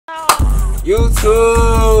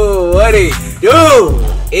YouTube, what it do?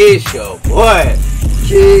 It's your boy,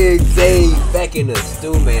 KingZayyy, back in the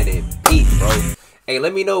stew, man, and beat, bro. Hey,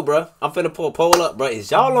 let me know, bro. I'm finna pull a poll up, bro. Is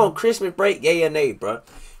y'all on Christmas break, yay or nay, bro?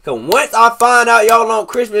 Cause once I find out y'all on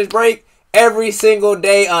Christmas break, every single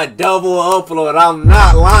day a double upload. I'm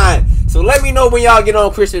not lying. So let me know when y'all get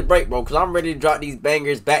on Christmas break, bro. Cause I'm ready to drop these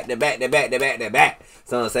bangers back to back to back to back to back.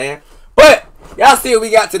 See what I'm saying? But y'all see what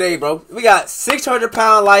we got today, bro. We got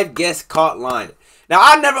 600-pound life guest caught lying. Now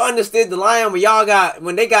I never understood the lying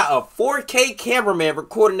when they got a 4K cameraman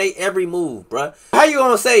recording their every move, bro. How you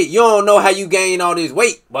gonna say you don't know how you gain all this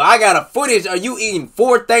weight? But I got a footage of you eating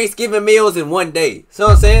 4 Thanksgiving meals in one day. See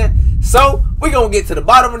what I'm saying? So we gonna get to the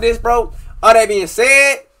bottom of this, bro. All that being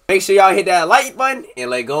said, make sure y'all hit that like button and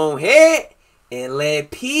let go ahead and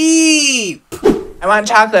let peep. I want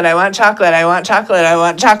chocolate, I want chocolate, I want chocolate, I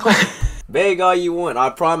want chocolate. Beg all you want. I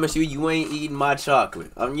promise you, you ain't eating my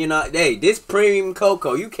chocolate. You know, hey, this premium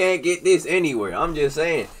cocoa, you can't get this anywhere. I'm just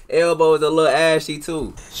saying. Elbows a little ashy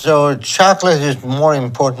too. So chocolate is more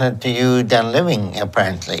important to you than living,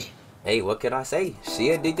 apparently. Hey, what can I say? She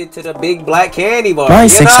addicted to the big black candy bar. My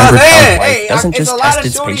 600-pound life doesn't just test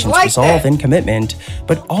its patient's resolve and commitment,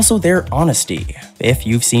 but also their honesty. If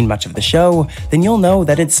you've seen much of the show, then you'll know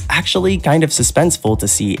that it's actually kind of suspenseful to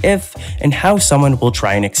see if and how someone will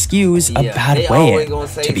try and excuse a bad weigh-in.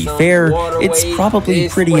 To be fair, it's probably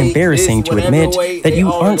pretty embarrassing to admit that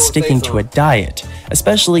you aren't sticking to a diet,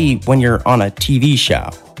 especially when you're on a TV show.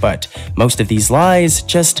 But most of these lies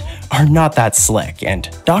just are not that slick, and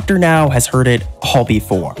Dr. Now has heard it all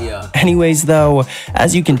before. Anyways, though,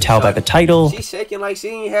 as you can tell by the title, she's shaking like she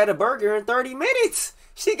ain't had a burger in 30 minutes.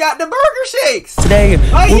 She got the burger shakes. Today,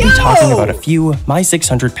 we'll be talking about a few My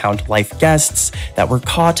 600-Pound Life guests that were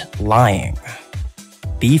caught lying.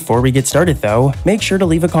 Before we get started, though, make sure to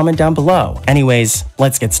leave a comment down below. Anyways,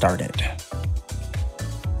 let's get started.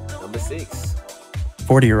 Number 6.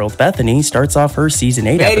 40-year-old Bethany starts off her Season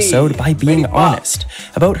 8 episode by being honest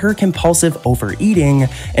about her compulsive overeating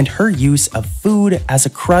and her use of food as a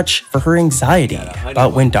crutch for her anxiety.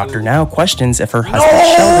 But when Dr. Now questions if her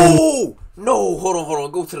husband Sheldon... No, hold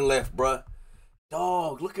on, go to the left, bruh.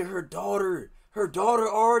 Dog, look at her daughter. Her daughter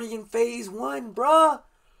already in phase 1, bruh.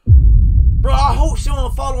 Bruh, I hope she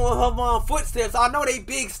don't follow in her mom's footsteps. I know they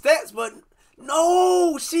big steps, but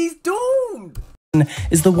no, she's doomed.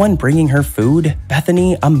 Is the one bringing her food,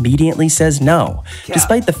 Bethany immediately says no,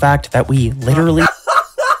 despite the fact that we literally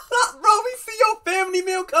bro, we see your family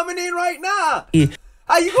meal coming in right now.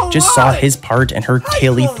 How you gonna just saw his part in her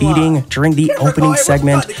daily feeding during the opening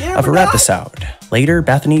segment of her episode. Later,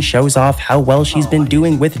 Bethany shows off how well she's been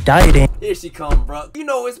doing with dieting. Here she come, bro. You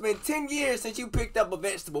know it's been 10 years since you picked up a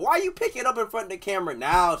vegetable. Why you pick it up in front of the camera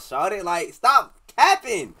now, shawty? Like, stop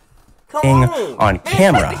tapping. On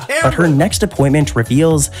camera, but her next appointment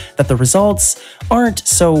reveals that the results aren't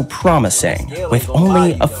so promising, with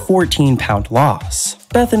only a 14-pound loss.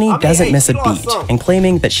 Bethany doesn't miss a beat in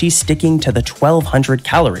claiming that she's sticking to the 1,200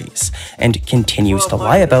 calories and continues to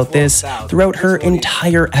lie about this throughout her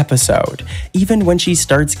entire episode, even when she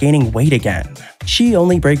starts gaining weight again. She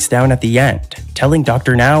only breaks down at the end, telling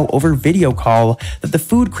Dr. Now over video call that the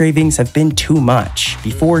food cravings have been too much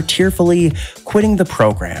before tearfully quitting the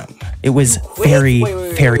program. It was very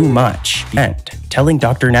much. And telling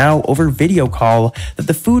Dr. Now over video call that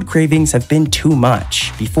the food cravings have been too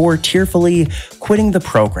much before tearfully quitting the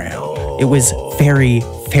program. It was very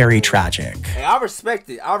tragic. Hey, I respect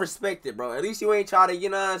it, bro. At least you ain't try to, you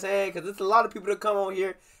know what I'm saying? Because there's a lot of people that come on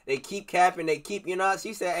here, they keep capping, they keep, you know,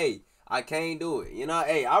 she said, hey, I can't do it. You know,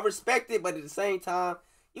 hey, I respect it, but at the same time,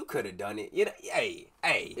 you could have done it. You know, hey,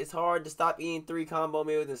 it's hard to stop eating 3 combo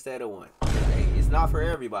meals instead of 1. Hey, it's not for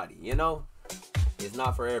everybody, you know? It's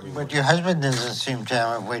not for everyone. But your husband doesn't seem to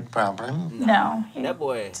have a weight problem. No, that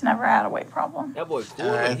boy. He's never had a weight problem. That boy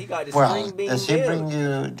cool. He got this string bean does he bring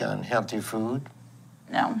you unhealthy food?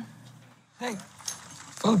 No. Hey,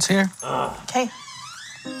 food's here. Okay.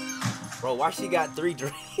 Bro, why she got 3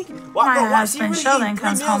 drinks? My husband Sheldon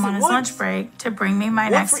comes home on his lunch break to bring me my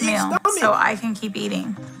next meal so I can keep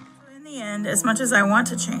eating. In the end, as much as I want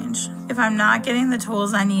to change, if I'm not getting the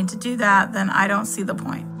tools I need to do that, then I don't see the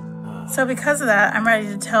point. So because of that, I'm ready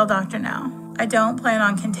to tell Dr. Now I don't plan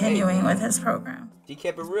on continuing with his program. She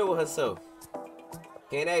kept it real with herself.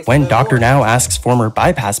 When Dr. Now asks former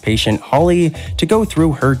bypass patient Holly to go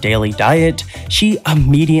through her daily diet, she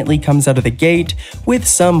immediately comes out of the gate with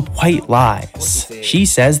some white lies. She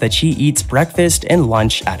says that she eats breakfast and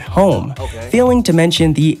lunch at home, failing to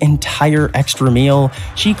mention the entire extra meal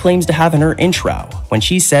she claims to have in her intro, when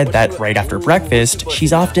she said that right after breakfast,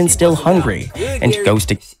 she's often still hungry and goes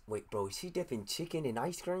to... Wait, bro, is she dipping chicken in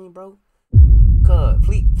ice cream, bro?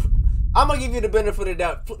 Please. I'm gonna give you the benefit of the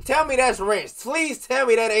doubt. Tell me that's ranch. Please tell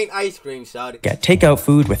me that ain't ice cream, shawty. Get takeout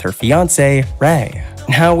food with her fiance, Ray.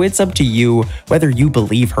 Now, it's up to you whether you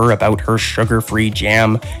believe her about her sugar-free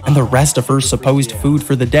jam and the rest of her supposed food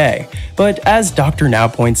for the day. But as Dr. Now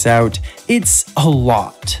points out, it's a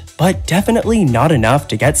lot, but definitely not enough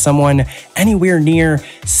to get someone anywhere near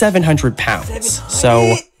 700 pounds.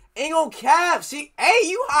 So, ain't gonna cap. Hey,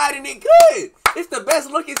 you hiding it good. It's the best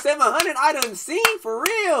looking 700 I done seen, for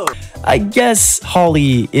real. I guess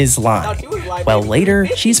Holly is lying. Well, later,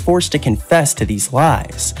 she's forced to confess to these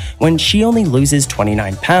lies when she only loses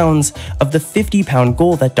 29 pounds of the 50-pound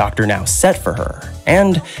goal that Dr. Now set for her.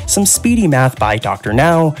 And some speedy math by Dr.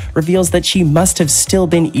 Now reveals that she must have still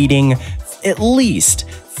been eating at least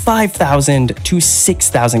 5,000 to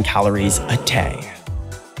 6,000 calories a day.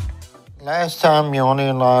 Last time you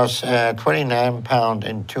only lost 29 pounds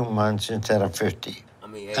in 2 months instead of 50.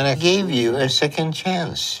 And I gave you a second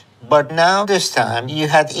chance. But now this time you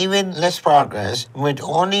had even less progress with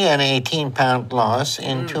only an 18-pound loss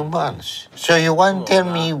in 2 months. So you want to tell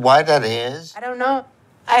me why that is? I don't know.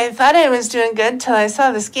 I thought I was doing good till I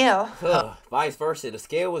saw the scale. Vice versa. The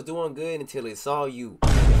scale was doing good until it saw you.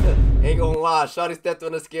 Ain't gonna lie, Shawty stepped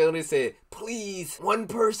on the scale and he said, please, one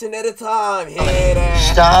person at a time, head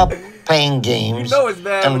ass. Stop playing games You know it's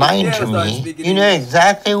bad and when the lying scale to starts me. speaking You know English.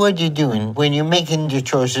 exactly what you're doing when you're making the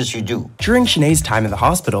choices you do. During Shanae's time in the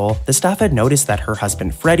hospital, the staff had noticed that her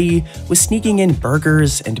husband Freddie was sneaking in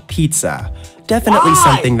burgers and pizza. Definitely Why?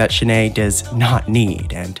 something that Shanae does not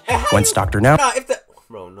need. And once Dr. Now Nah, if the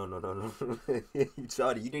bro, no.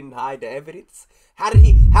 Shawty, you didn't hide the evidence. How did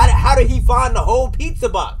he find the whole pizza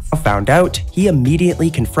box? found out, he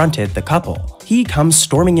immediately confronted the couple. He comes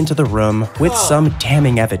storming into the room with some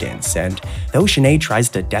damning evidence, and though Shanae tries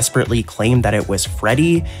to desperately claim that it was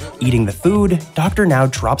Freddie eating the food, Dr. Now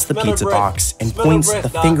drops the Smell her pizza breath. box and Smell her points breath, the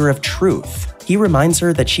Doc. finger of truth. He reminds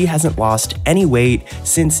her that she hasn't lost any weight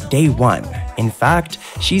since day one. In fact,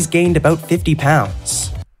 she's gained about 50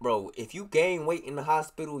 pounds. Bro, if you gain weight in the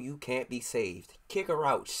hospital, you can't be saved. Kick her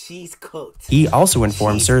out. She's cooked. He also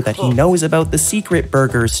informs her that he knows about the secret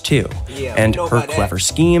burgers too, Yeah, and we know her about that. clever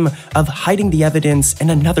scheme of hiding the evidence in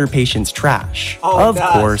another patient's trash. Oh, Of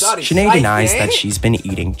God, course, shawty, Shanae shite, denies man. that she's been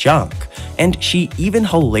eating junk, and she even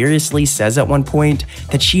hilariously says at one point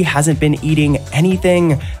that she hasn't been eating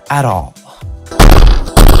anything at all.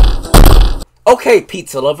 Okay,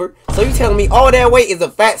 pizza lover. So you telling me all that weight is a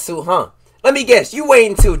fat suit, huh? Let me guess, you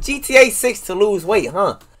waiting till GTA 6 to lose weight,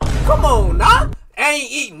 huh? Come on, nah.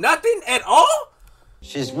 Ain't eat nothing at all?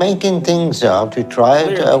 She's making things up to try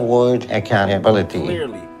Clearly. to avoid accountability.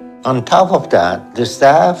 Clearly. On top of that, the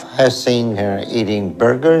staff has seen her eating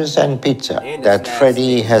burgers and pizza And that the staff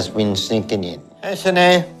Freddie stinks. has been sneaking in. Hey,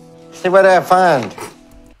 Shanae, see what I found.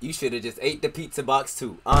 You should have just ate the pizza box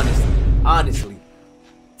too, honestly.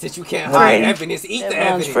 Since you can't hide evidence, eat the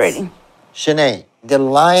evidence. Shanae, the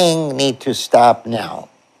lying need to stop now.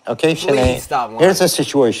 Okay, Shanae? stop lying. Here's the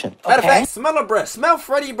situation. Matter of fact, smell her breath. Smell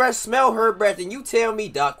Freddie breath, smell her breath, and you tell me,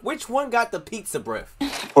 Doc, which one got the pizza breath?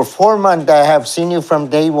 For 4 months, I have seen you from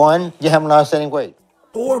day one. You haven't lost any weight.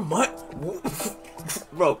 4 months?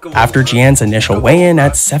 Bro, come on. After Jian's initial weigh-in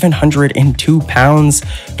at 702 pounds,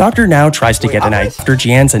 Dr. Now tries to get an idea. After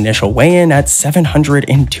Jian's initial weigh-in at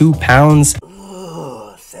 702 pounds,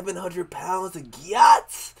 700 pounds of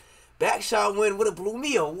gyats? Backshot win would have blew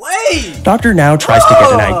me away. Dr. Now tries to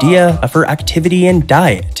get an idea of her activity and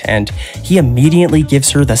diet, and he immediately gives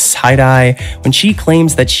her the side-eye when she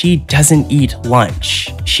claims that she doesn't eat lunch.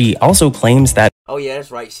 She also claims that Oh yeah, that's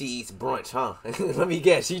right. She eats brunch, huh? Let me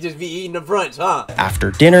guess. She just be eating the brunch, huh? after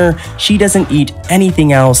dinner, she doesn't eat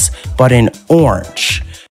anything else but an orange.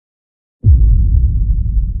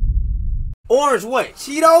 Orange what?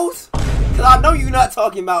 Cheetos? Cause I know you're not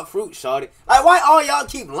talking about fruit, shawty. Like, why all y'all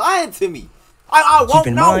keep lying to me? I won't Keep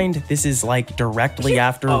in know. mind, this is like directly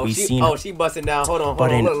after we seen her, she busting down. Hold on, but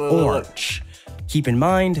an look. orange. Keep in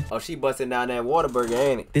mind, Oh, she busting down that Whataburger,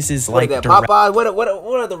 ain't it? this is What like is that, Popeye? What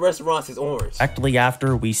are the restaurants is orange? directly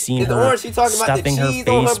after we seen Is the her orange she talking about the stuffing her cheese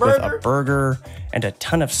on her face with a burger? burger and a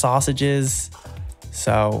ton of sausages.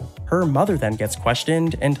 So her mother then gets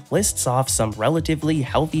questioned and lists off some relatively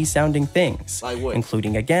healthy sounding things, Like what?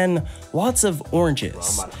 including again lots of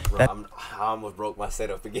oranges. I almost broke my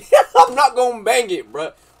setup again. I'm not gonna bang it,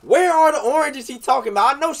 bro. Where are the oranges he talking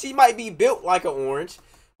about? I know she might be built like an orange,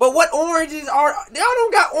 but what oranges are? Y'all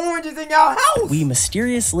don't got oranges in y'all house. We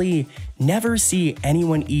mysteriously never see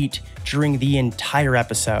anyone eat during the entire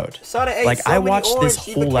episode. Like, I watched this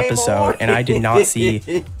whole episode and I did not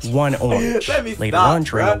see one orange. Later on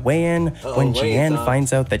during a weigh-in, when Jeanne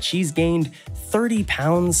finds out that she's gained 30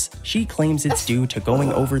 pounds, she claims it's due to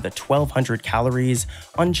going over the 1,200 calories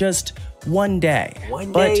on just one day.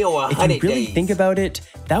 But if you really think about it,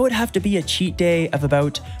 that would have to be a cheat day of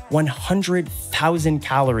about 100,000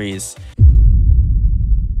 calories.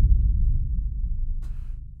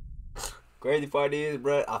 Crazy part is,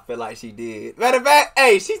 bruh, I feel like she did. Matter of fact,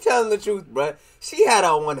 hey, she telling the truth, bruh. She had a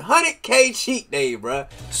 100K cheat day, bruh.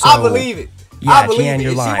 So, I believe it. Yeah, I believe Jeanne, it.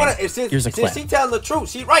 you're lying. Here's a clip. She telling the truth.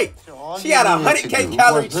 She right. She had a 100K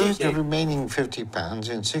calorie cheat lose day. the remaining 50 pounds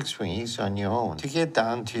in 6 weeks on your own to get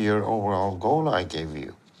down to your overall goal I gave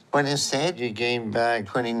you. But instead, you gained back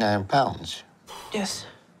 29 pounds. Yes.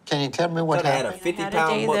 Can you tell me what happened? I had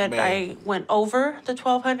a day that I went over the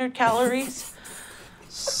 1,200 calories.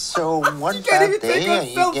 So one bad day and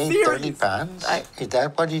you gained 30 pounds? Is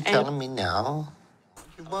that what you're telling me now?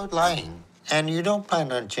 You're both lying. And you don't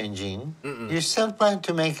plan on changing. You still plan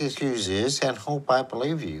to make excuses and hope I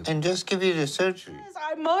believe you. And just give you the surgery.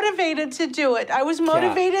 I'm motivated to do it. I was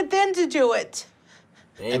motivated then to do it.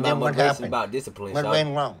 And then what happened? About discipline. What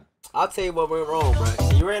went wrong? I'll tell you what went wrong, bro.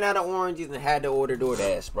 She ran out of oranges and had to order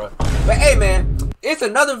DoorDash, bro. But hey, man, it's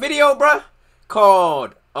another video, bro,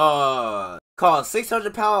 called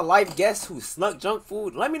 600 Pound Life Guest Who Snuck Junk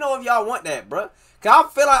Food. Let me know if y'all want that, bro. Cause I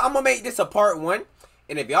feel like I'm gonna make this a part 1.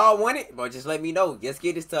 And if y'all want it, bro, just let me know. Let's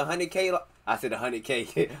get this to 100K. I said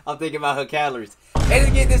 100K. I'm thinking about her calories.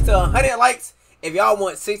 Let's get this to 100 likes if y'all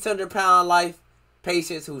want 600 Pound Life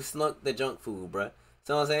patients who snuck the junk food, bro.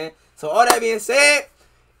 See what I'm saying? So all that being said,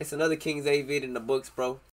 it's another KingZayyy vid in the books,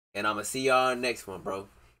 bro. And I'm going to see y'all next one, bro.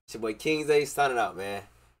 It's your boy KingZayyy signing out, man.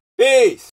 Peace.